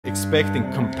Expecting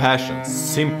compassion,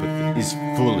 sympathy is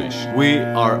foolish. We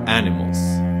are animals,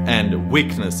 and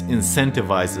weakness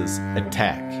incentivizes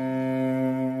attack.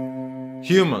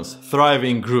 Humans thrive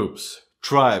in groups,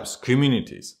 tribes,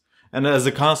 communities, and as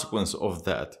a consequence of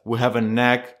that, we have a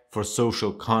knack for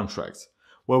social contracts,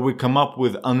 where we come up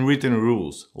with unwritten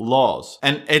rules, laws,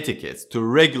 and etiquettes to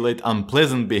regulate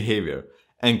unpleasant behavior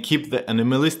and keep the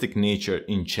animalistic nature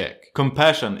in check.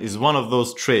 Compassion is one of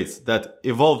those traits that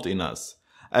evolved in us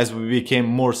as we became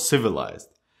more civilized.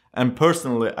 And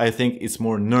personally, I think it's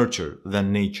more nurture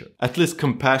than nature. At least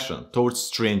compassion towards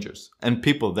strangers and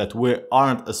people that we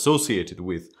aren't associated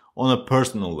with on a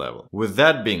personal level. With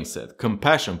that being said,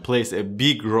 compassion plays a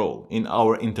big role in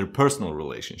our interpersonal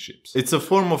relationships. It's a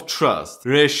form of trust,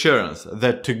 reassurance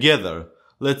that together,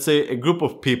 let's say a group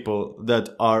of people that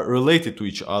are related to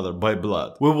each other by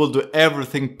blood, we will do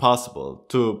everything possible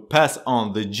to pass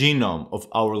on the genome of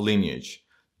our lineage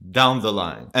down the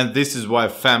line. And this is why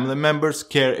family members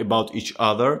care about each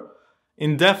other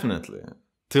indefinitely,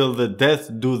 till the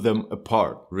death do them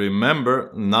apart.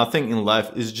 Remember, nothing in life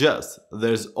is just.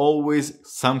 There's always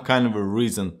some kind of a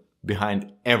reason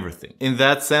behind everything. In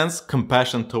that sense,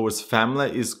 compassion towards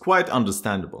family is quite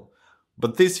understandable.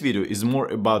 But this video is more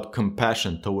about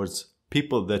compassion towards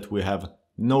people that we have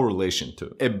no relation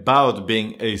to, about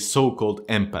being a so-called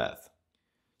empath.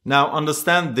 Now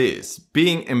understand this,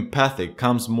 being empathic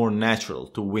comes more natural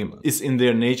to women. It's in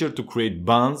their nature to create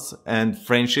bonds and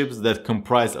friendships that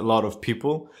comprise a lot of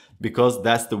people because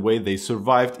that's the way they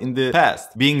survived in the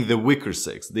past. Being the weaker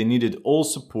sex, they needed all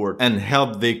support and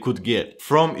help they could get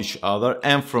from each other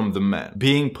and from the men.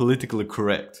 Being politically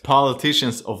correct,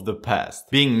 politicians of the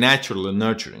past, being naturally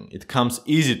nurturing, it comes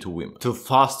easy to women to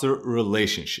foster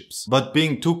relationships. But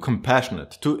being too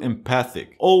compassionate, too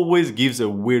empathic, always gives a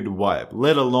weird vibe,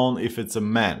 let alone if it's a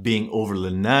man being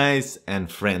overly nice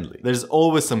and friendly. There's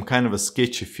always some kind of a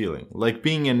sketchy feeling, like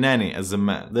being a nanny as a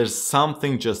man. There's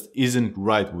something just isn't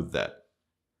right with that.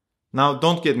 Now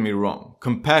don't get me wrong,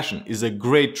 compassion is a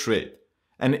great trait,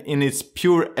 and in its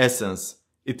pure essence,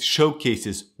 it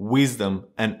showcases wisdom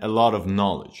and a lot of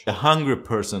knowledge. A hungry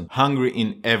person, hungry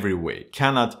in every way,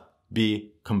 cannot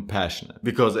be compassionate,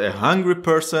 because a hungry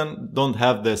person don't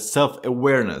have the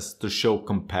self-awareness to show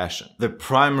compassion. The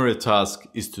primary task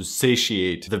is to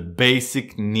satiate the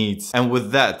basic needs, and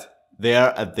with that, they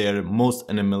are at their most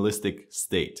animalistic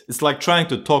state. It's like trying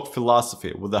to talk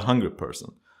philosophy with a hungry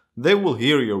person. They will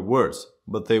hear your words,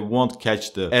 but they won't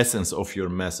catch the essence of your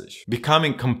message.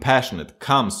 Becoming compassionate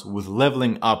comes with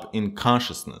leveling up in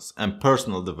consciousness and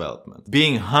personal development.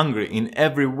 Being hungry in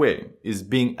every way is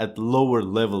being at lower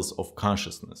levels of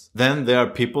consciousness. Then there are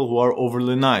people who are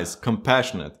overly nice,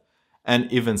 compassionate,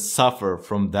 and even suffer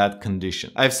from that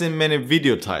condition. I've seen many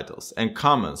video titles and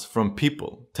comments from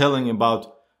people telling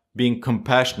about being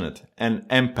compassionate and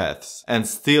empaths and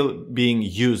still being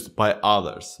used by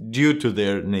others due to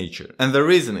their nature. And the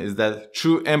reason is that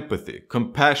true empathy,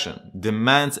 compassion,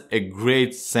 demands a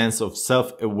great sense of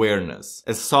self-awareness,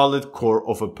 a solid core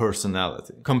of a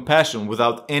personality. Compassion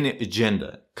without any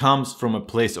agenda comes from a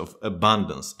place of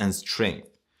abundance and strength.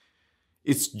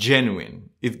 It's genuine.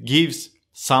 It gives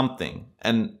something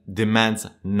and demands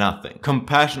nothing.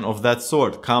 Compassion of that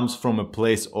sort comes from a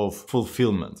place of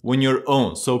fulfillment. When your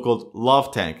own so-called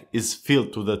love tank is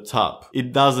filled to the top,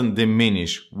 it doesn't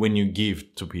diminish when you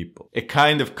give to people. A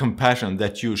kind of compassion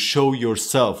that you show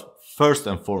yourself first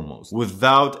and foremost,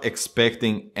 without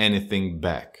expecting anything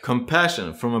back.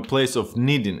 Compassion from a place of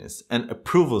neediness and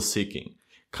approval seeking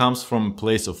comes from a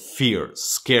place of fear,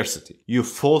 scarcity. You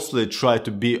falsely try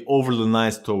to be overly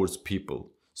nice towards people,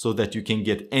 so that you can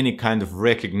get any kind of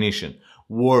recognition,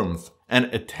 warmth, and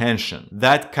attention.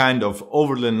 That kind of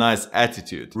overly nice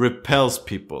attitude repels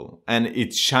people, and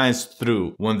it shines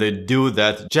through when they do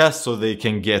that just so they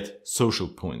can get social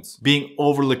points. Being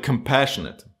overly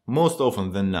compassionate, most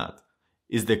often than not,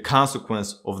 is the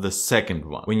consequence of the second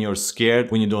one. When you're scared,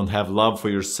 when you don't have love for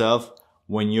yourself,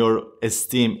 when your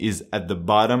esteem is at the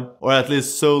bottom, or at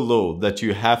least so low that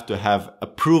you have to have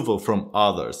approval from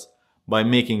others by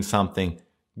making something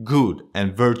good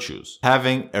and virtuous,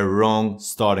 having a wrong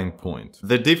starting point.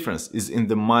 The difference is in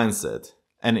the mindset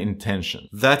and intention.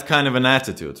 That kind of an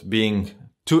attitude, being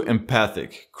too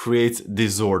empathic, creates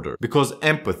disorder, because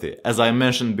empathy, as I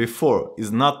mentioned before,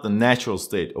 is not the natural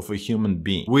state of a human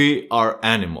being. We are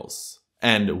animals,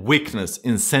 and weakness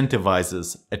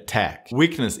incentivizes attack.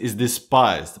 Weakness is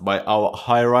despised by our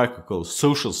hierarchical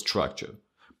social structure,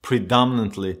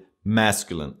 predominantly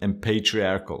masculine, and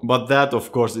patriarchal. But that,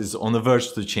 of course, is on the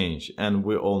verge to change, and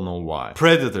we all know why.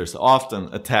 Predators often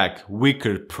attack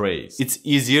weaker prey. It's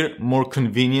easier, more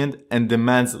convenient, and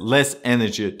demands less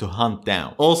energy to hunt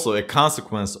down. Also, a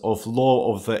consequence of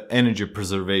law of the energy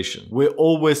preservation. We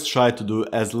always try to do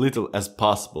as little as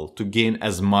possible to gain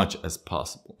as much as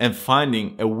possible. And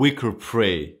finding a weaker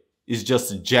prey is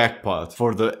just a jackpot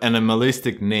for the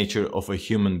animalistic nature of a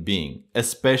human being,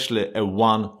 especially a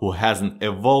one who hasn't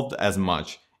evolved as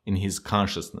much in his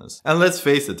consciousness. And let's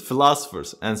face it,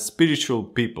 philosophers and spiritual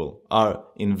people are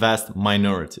in vast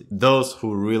minority, those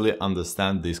who really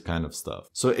understand this kind of stuff.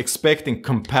 So expecting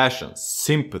compassion,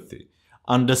 sympathy,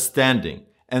 understanding,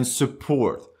 and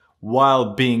support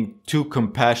while being too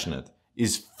compassionate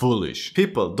is foolish.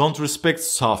 People don't respect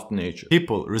soft nature.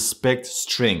 People respect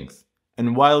strength.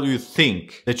 And while you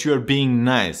think that you are being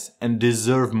nice and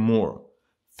deserve more,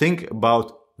 think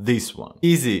about this one.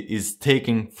 Easy is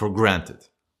taken for granted.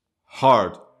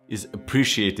 Hard is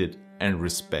appreciated and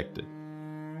respected.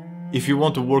 If you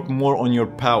want to work more on your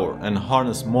power and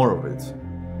harness more of it,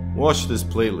 watch this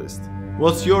playlist.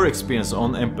 What's your experience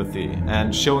on empathy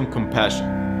and showing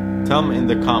compassion? Tell me in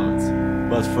the comments.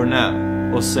 But for now,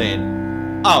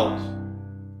 Hossein out!